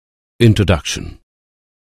Introduction.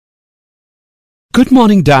 Good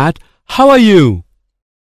morning, Dad. How are you?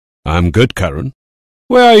 I'm good, Karan.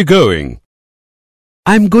 Where are you going?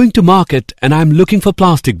 I'm going to market and I'm looking for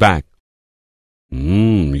plastic bag.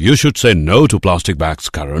 You should say no to plastic bags,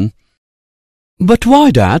 Karan. But why,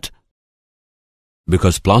 Dad?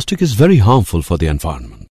 Because plastic is very harmful for the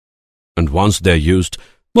environment. And once they're used,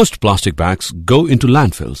 most plastic bags go into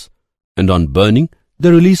landfills. And on burning, they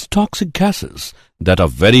release toxic gases that are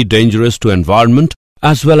very dangerous to environment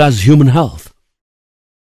as well as human health.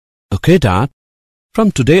 Okay, Dad.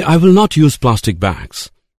 From today, I will not use plastic bags.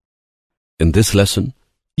 In this lesson,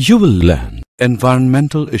 you will learn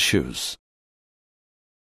environmental issues.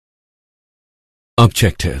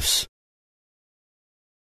 Objectives.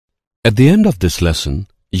 At the end of this lesson,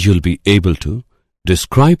 you'll be able to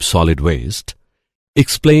describe solid waste,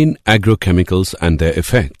 explain agrochemicals and their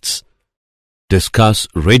effects, discuss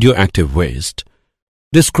radioactive waste,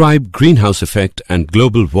 describe greenhouse effect and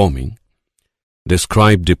global warming,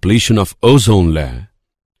 describe depletion of ozone layer,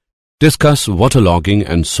 discuss waterlogging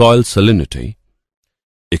and soil salinity,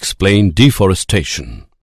 explain deforestation.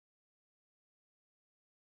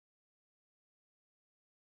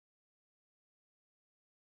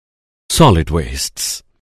 Solid wastes.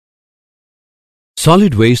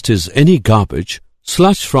 Solid waste is any garbage,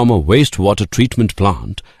 sludge from a wastewater treatment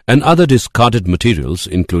plant and other discarded materials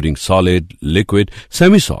including solid, liquid,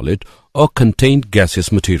 semi-solid or contained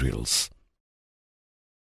gaseous materials.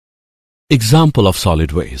 Example of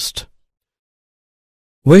solid waste.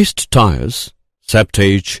 Waste tires,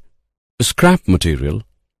 septage, scrap material,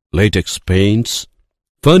 latex paints,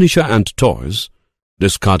 furniture and toys,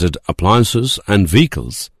 discarded appliances and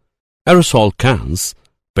vehicles, aerosol cans,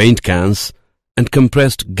 paint cans, and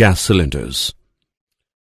compressed gas cylinders.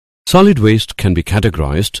 Solid waste can be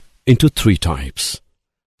categorized into three types: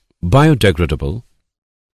 biodegradable,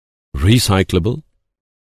 recyclable,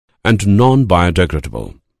 and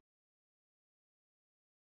non-biodegradable.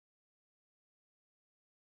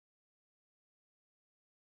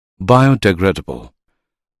 Biodegradable.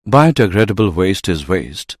 Biodegradable waste is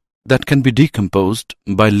waste that can be decomposed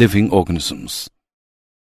by living organisms.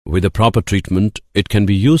 With a proper treatment, it can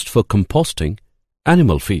be used for composting,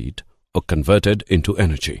 animal feed, or converted into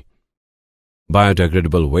energy.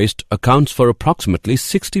 Biodegradable waste accounts for approximately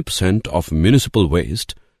 60% of municipal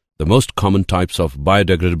waste. The most common types of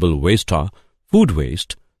biodegradable waste are food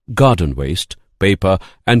waste, garden waste, paper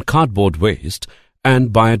and cardboard waste,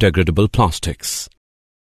 and biodegradable plastics.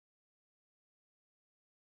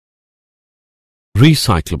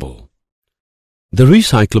 Recyclable. The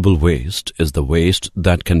recyclable waste is the waste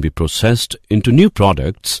that can be processed into new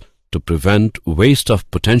products to prevent waste of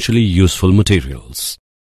potentially useful materials.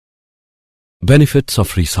 Benefits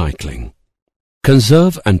of recycling.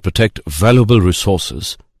 Conserve and protect valuable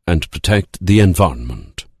resources and protect the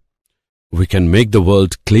environment. We can make the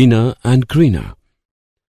world cleaner and greener.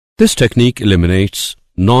 This technique eliminates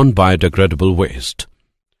non-biodegradable waste.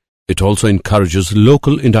 It also encourages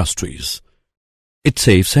local industries. It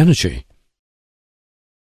saves energy.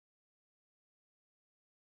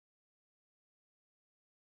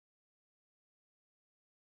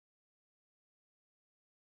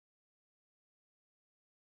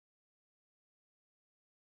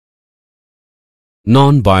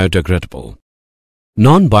 Non-biodegradable.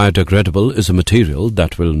 Non-biodegradable is a material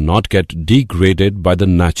that will not get degraded by the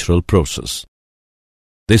natural process.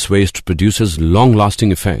 This waste produces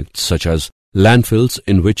long-lasting effects such as landfills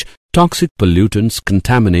in which toxic pollutants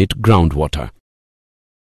contaminate groundwater.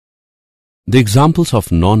 The examples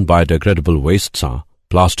of non-biodegradable wastes are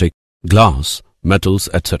plastic, glass, metals,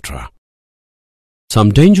 etc.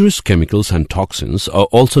 Some dangerous chemicals and toxins are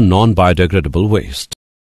also non-biodegradable waste.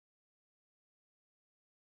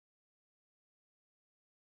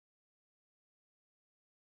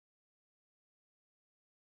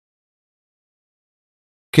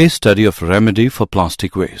 Case study of remedy for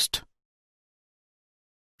plastic waste.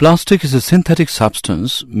 Plastic is a synthetic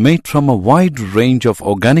substance made from a wide range of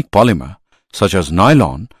organic polymer, such as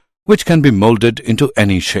nylon, which can be molded into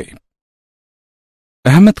any shape.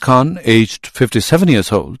 Ahmed Khan, aged 57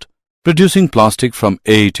 years old, producing plastic from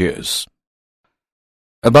 8 years.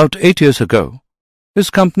 About 8 years ago, his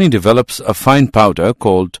company develops a fine powder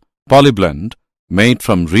called Polyblend made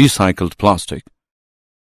from recycled plastic.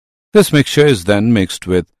 This mixture is then mixed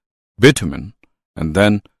with bitumen, and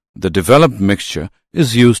then the developed mixture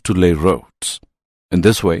is used to lay roads. In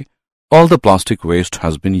this way, all the plastic waste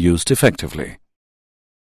has been used effectively.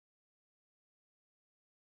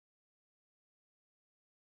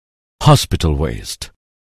 Hospital waste.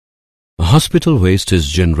 Hospital waste is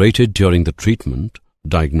generated during the treatment,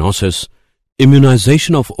 diagnosis,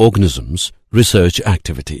 immunization of organisms research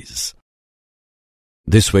activities.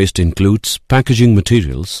 This waste includes packaging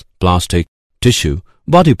materials, plastic, tissue,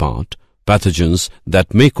 body part, pathogens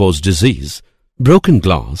that may cause disease, broken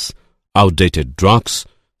glass, outdated drugs,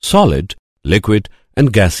 solid, liquid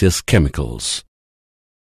and gaseous chemicals.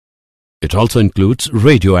 It also includes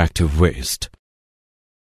radioactive waste.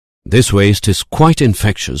 This waste is quite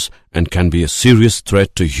infectious and can be a serious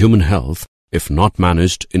threat to human health if not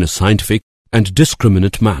managed in a scientific and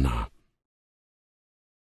discriminate manner.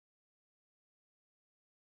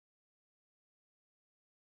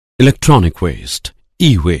 Electronic waste,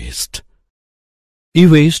 e-waste.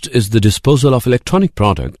 E-waste is the disposal of electronic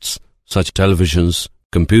products such as televisions,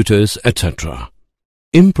 computers, etc.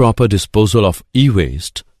 Improper disposal of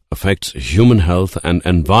e-waste affects human health and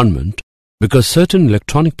environment because certain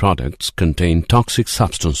electronic products contain toxic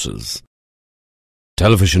substances.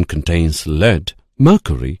 Television contains lead,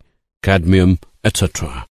 mercury, cadmium,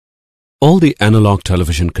 etc. All the analog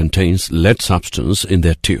television contains lead substance in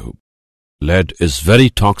their tube. Lead is very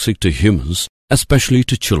toxic to humans, especially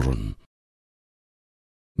to children.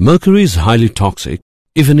 Mercury is highly toxic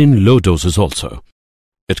even in low doses also.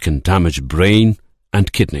 It can damage brain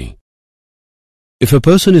and kidney. If a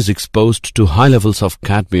person is exposed to high levels of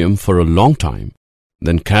cadmium for a long time,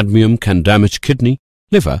 then cadmium can damage kidney,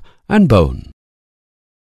 liver and bone.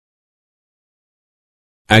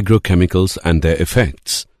 Agrochemicals and their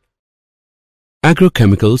effects.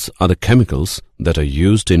 Agrochemicals are the chemicals that are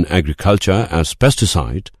used in agriculture as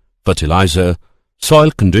pesticide, fertilizer, soil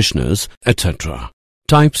conditioners, etc.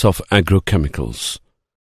 Types of agrochemicals.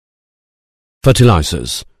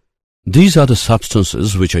 Fertilizers. These are the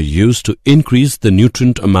substances which are used to increase the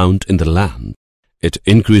nutrient amount in the land. It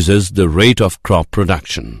increases the rate of crop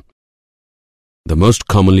production. The most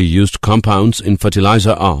commonly used compounds in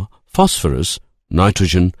fertilizer are phosphorus,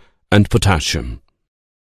 nitrogen and potassium.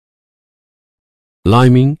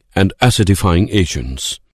 Liming and acidifying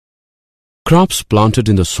agents. Crops planted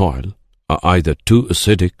in the soil are either too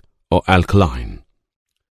acidic or alkaline.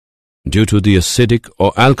 Due to the acidic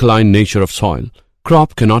or alkaline nature of soil,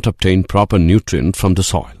 crop cannot obtain proper nutrient from the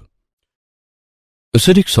soil.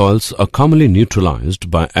 Acidic soils are commonly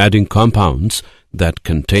neutralized by adding compounds that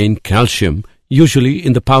contain calcium, usually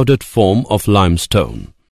in the powdered form of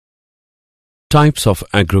limestone. Types of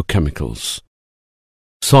agrochemicals.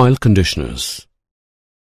 Soil conditioners.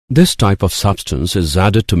 This type of substance is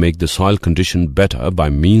added to make the soil condition better by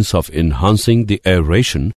means of enhancing the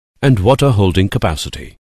aeration and water holding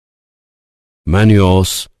capacity.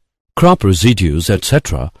 Manures, crop residues,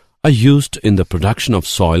 etc. are used in the production of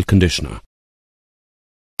soil conditioner.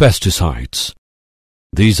 Pesticides.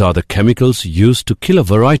 These are the chemicals used to kill a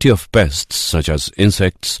variety of pests such as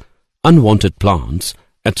insects, unwanted plants,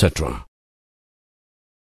 etc.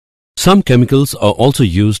 Some chemicals are also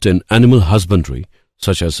used in animal husbandry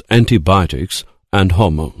such as antibiotics and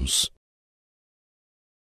hormones.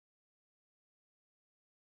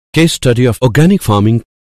 Case study of organic farming.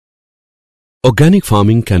 Organic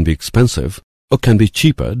farming can be expensive or can be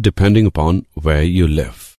cheaper depending upon where you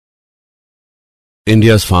live.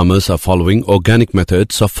 India's farmers are following organic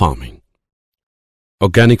methods of farming.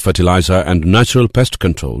 Organic fertilizer and natural pest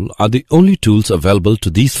control are the only tools available to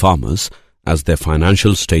these farmers as their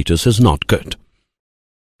financial status is not good.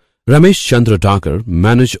 Ramesh Chandra Dagar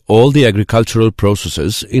manage all the agricultural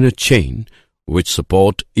processes in a chain which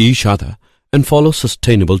support each other and follow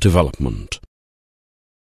sustainable development.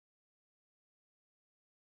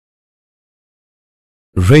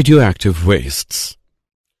 Radioactive wastes.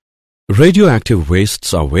 Radioactive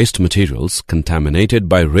wastes are waste materials contaminated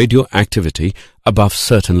by radioactivity above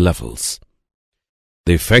certain levels.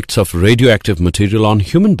 The effects of radioactive material on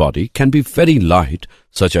human body can be very light,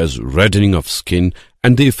 such as reddening of skin,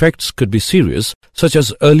 and the effects could be serious, such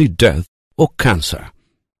as early death or cancer.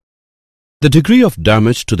 The degree of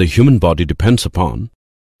damage to the human body depends upon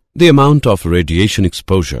the amount of radiation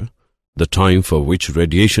exposure, the time for which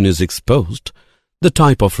radiation is exposed, the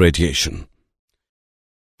type of radiation.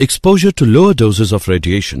 Exposure to lower doses of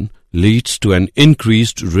radiation leads to an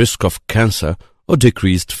increased risk of cancer or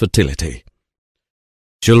decreased fertility.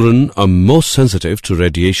 Children are more sensitive to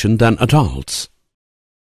radiation than adults.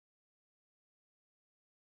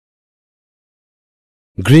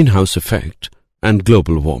 Greenhouse effect and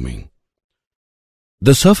global warming.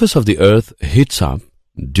 The surface of the earth heats up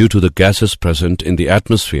due to the gases present in the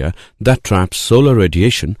atmosphere that trap solar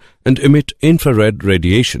radiation and emit infrared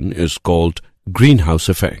radiation is called greenhouse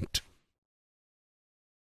effect.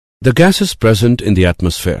 The gases present in the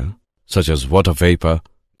atmosphere, such as water vapor,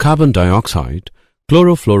 carbon dioxide,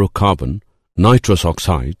 chlorofluorocarbon, nitrous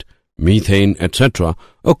oxide, methane, etc.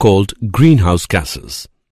 are called greenhouse gases.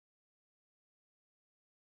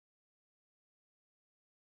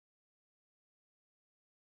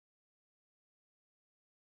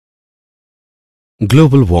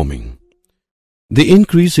 Global warming. The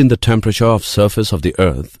increase in the temperature of surface of the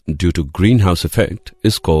earth due to greenhouse effect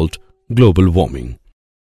is called global warming.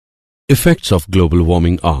 Effects of global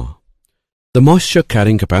warming are: the moisture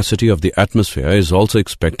carrying capacity of the atmosphere is also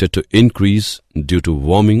expected to increase due to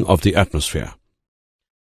warming of the atmosphere.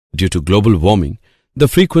 Due to global warming, the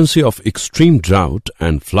frequency of extreme drought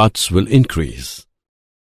and floods will increase.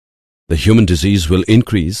 The human disease will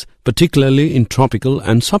increase, particularly in tropical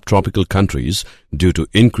and subtropical countries, due to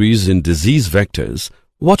increase in disease vectors,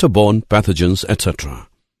 waterborne pathogens, etc.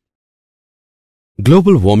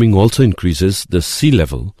 Global warming also increases the sea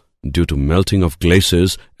level due to melting of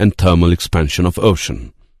glaciers and thermal expansion of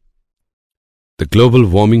ocean. The global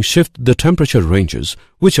warming shifts the temperature ranges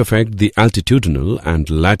which affect the altitudinal and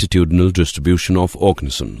latitudinal distribution of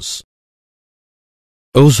organisms.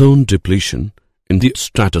 Ozone depletion in the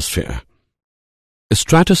stratosphere.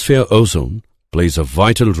 Stratosphere ozone plays a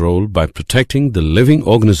vital role by protecting the living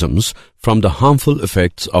organisms from the harmful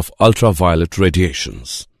effects of ultraviolet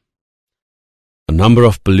radiations. A number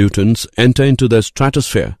of pollutants enter into the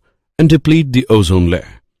stratosphere and deplete the ozone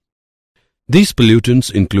layer. These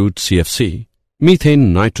pollutants include CFC,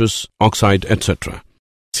 methane, nitrous oxide, etc.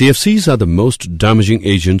 CFCs are the most damaging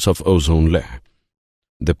agents of ozone layer.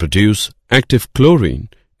 They produce active chlorine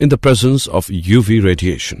in the presence of UV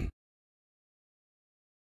radiation.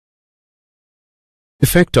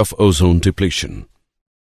 Effect of ozone depletion.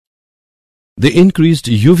 The increased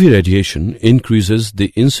UV radiation increases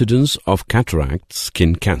the incidence of cataract,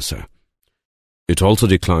 skin cancer. It also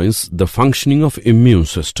declines the functioning of immune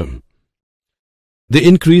system. The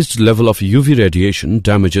increased level of UV radiation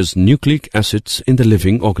damages nucleic acids in the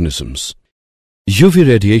living organisms. UV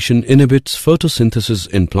radiation inhibits photosynthesis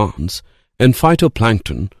in plants and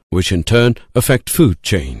phytoplankton, which in turn affect food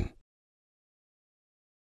chain.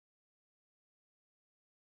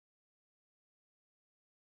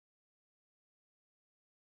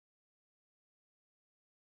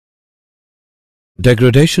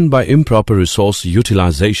 Degradation by improper resource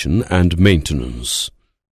utilization and maintenance.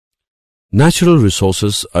 Natural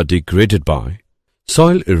resources are degraded by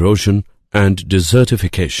soil erosion and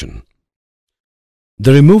desertification.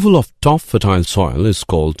 The removal of top fertile soil is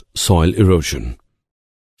called soil erosion.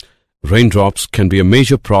 Raindrops can be a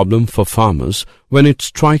major problem for farmers when it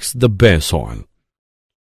strikes the bare soil.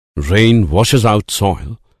 Rain washes out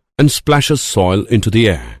soil and splashes soil into the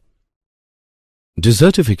air.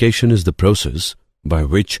 Desertification is the process by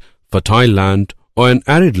which fertile land or an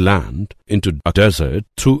arid land into a desert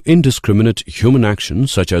through indiscriminate human action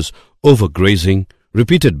such as overgrazing,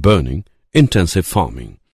 repeated burning, intensive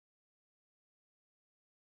farming.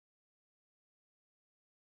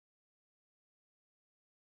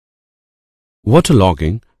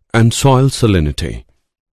 Waterlogging and soil salinity.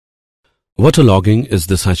 Waterlogging is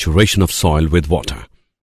the saturation of soil with water.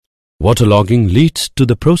 Waterlogging leads to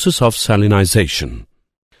the process of salinization.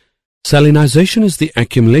 Salinization is the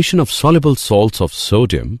accumulation of soluble salts of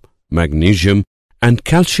sodium, magnesium, and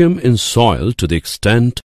calcium in soil to the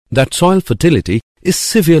extent that soil fertility is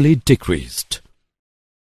severely decreased.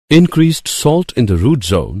 Increased salt in the root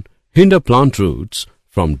zone hinder plant roots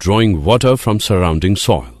from drawing water from surrounding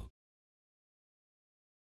soil.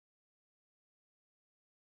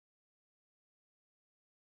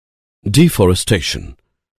 Deforestation.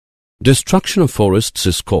 Destruction of forests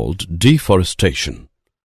is called deforestation.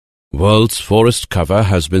 World's forest cover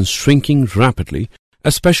has been shrinking rapidly,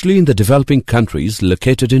 especially in the developing countries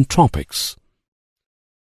located in tropics.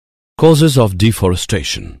 Causes of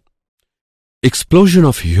deforestation. Explosion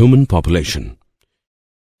of human population.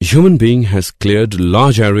 Human being has cleared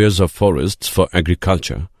large areas of forests for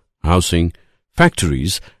agriculture, housing,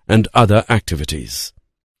 factories and other activities.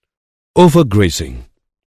 Overgrazing.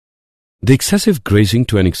 The excessive grazing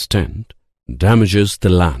to an extent damages the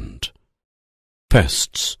land.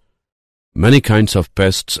 Pests. Many kinds of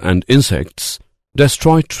pests and insects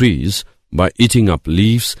destroy trees by eating up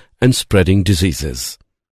leaves and spreading diseases.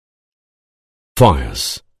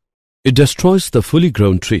 Fires. It destroys the fully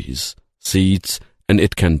grown trees, seeds, and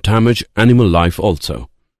it can damage animal life also.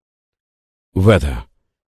 Weather.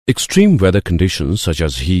 Extreme weather conditions such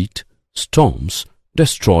as heat, storms,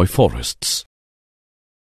 destroy forests.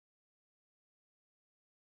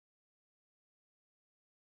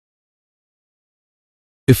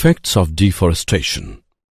 Effects of deforestation.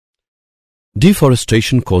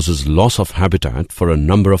 Deforestation causes loss of habitat for a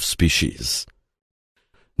number of species.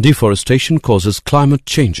 Deforestation causes climate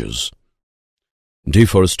changes.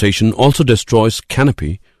 Deforestation also destroys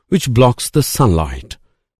canopy which blocks the sunlight.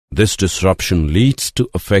 This disruption leads to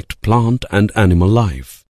affect plant and animal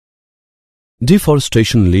life.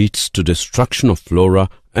 Deforestation leads to destruction of flora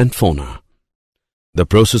and fauna. The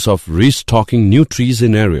process of restocking new trees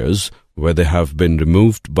in areas where they have been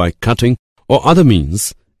removed by cutting or other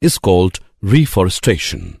means is called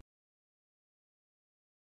reforestation.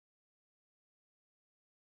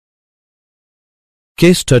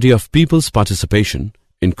 Case study of people's participation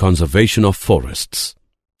in conservation of forests.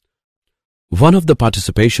 One of the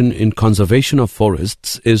participation in conservation of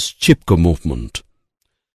forests is Chipko movement.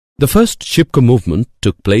 The first Chipko movement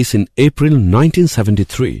took place in April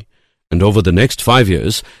 1973 and over the next 5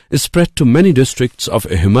 years is spread to many districts of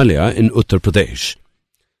Himalaya in Uttar Pradesh.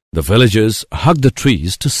 The villagers hug the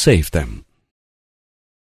trees to save them.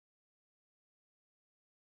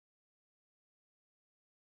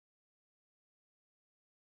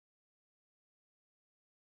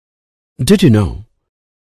 Did you know?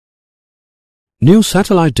 New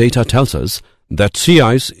satellite data tells us that sea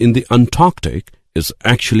ice in the Antarctic is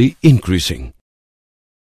actually increasing.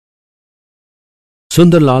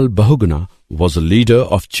 Sundarlal Bahuguna was a leader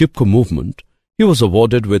of Chipko movement. He was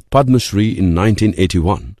awarded with Padma Shri in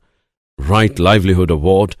 1981, Right Livelihood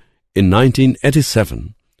Award in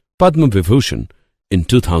 1987, Padma Vibhushan in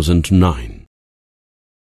 2009.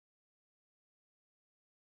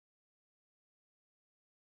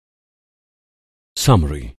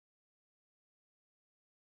 Summary.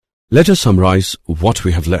 Let us summarize what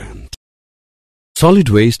we have learned. Solid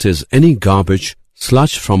waste is any garbage,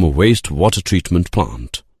 sludge from a waste water treatment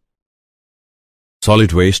plant.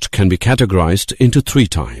 Solid waste can be categorized into 3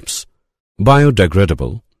 types: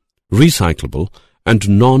 biodegradable, recyclable, and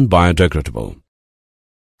non-biodegradable.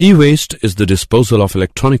 E-waste is the disposal of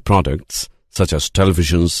electronic products such as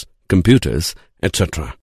televisions, computers,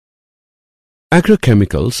 etc.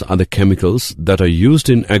 Agrochemicals are the chemicals that are used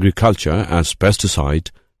in agriculture as pesticide,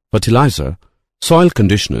 fertilizer, soil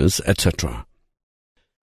conditioners, etc.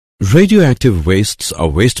 Radioactive wastes are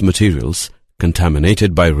waste materials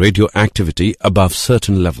contaminated by radioactivity above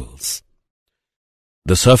certain levels.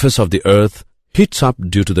 The surface of the earth heats up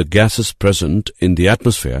due to the gases present in the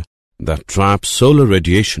atmosphere that trap solar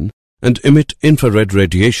radiation and emit infrared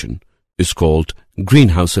radiation is called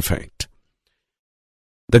greenhouse effect.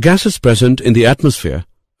 The gases present in the atmosphere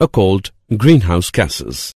are called greenhouse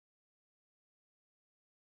gases.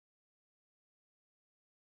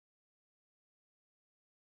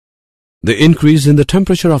 The increase in the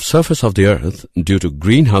temperature of surface of the earth due to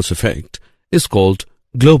greenhouse effect is called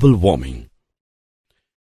global warming.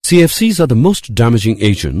 CFCs are the most damaging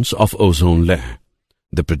agents of ozone layer.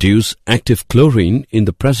 They produce active chlorine in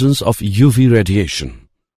the presence of UV radiation.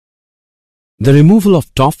 The removal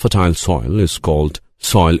of top fertile soil is called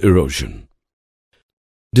soil erosion.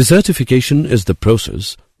 Desertification is the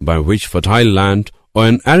process by which fertile land or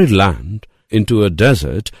an arid land into a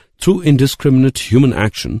desert through indiscriminate human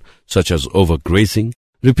action such as overgrazing,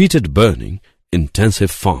 repeated burning,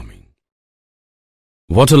 intensive farming.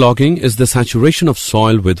 Waterlogging is the saturation of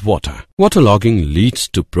soil with water. Waterlogging leads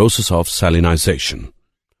to process of salinization.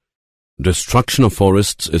 Destruction of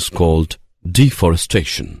forests is called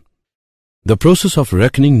deforestation. The process of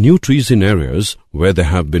reckoning new trees in areas where they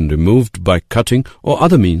have been removed by cutting or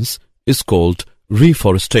other means is called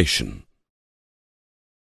reforestation.